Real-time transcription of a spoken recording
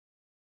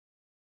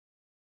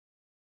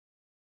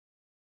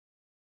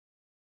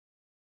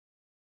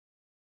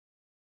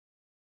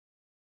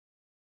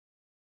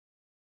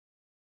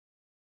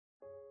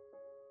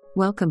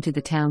Welcome to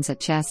the Towns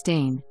at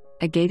Chastain,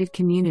 a gated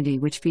community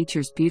which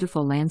features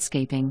beautiful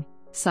landscaping,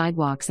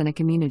 sidewalks and a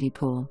community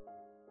pool.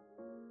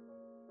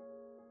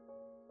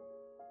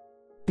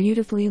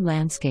 Beautifully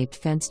landscaped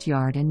fenced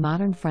yard and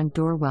modern front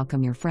door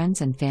welcome your friends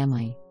and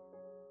family.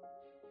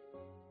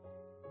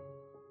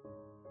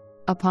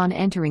 Upon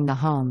entering the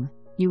home,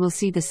 you will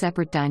see the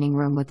separate dining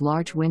room with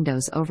large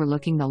windows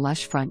overlooking the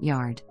lush front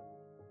yard.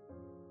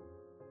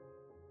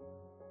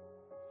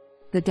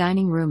 The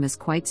dining room is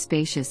quite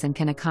spacious and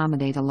can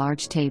accommodate a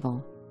large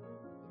table.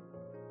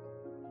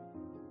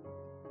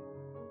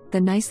 The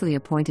nicely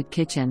appointed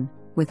kitchen,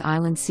 with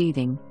island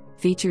seating,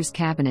 features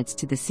cabinets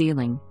to the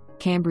ceiling,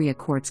 Cambria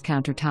quartz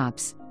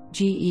countertops,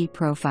 GE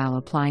profile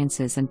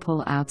appliances and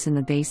pull-outs in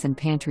the base and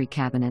pantry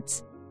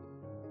cabinets.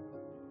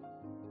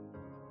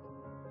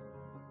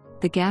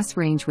 The gas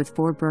range with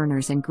 4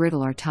 burners and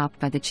griddle are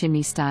topped by the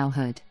chimney-style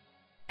hood.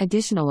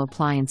 Additional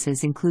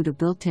appliances include a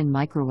built-in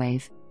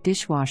microwave,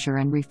 dishwasher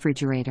and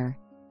refrigerator.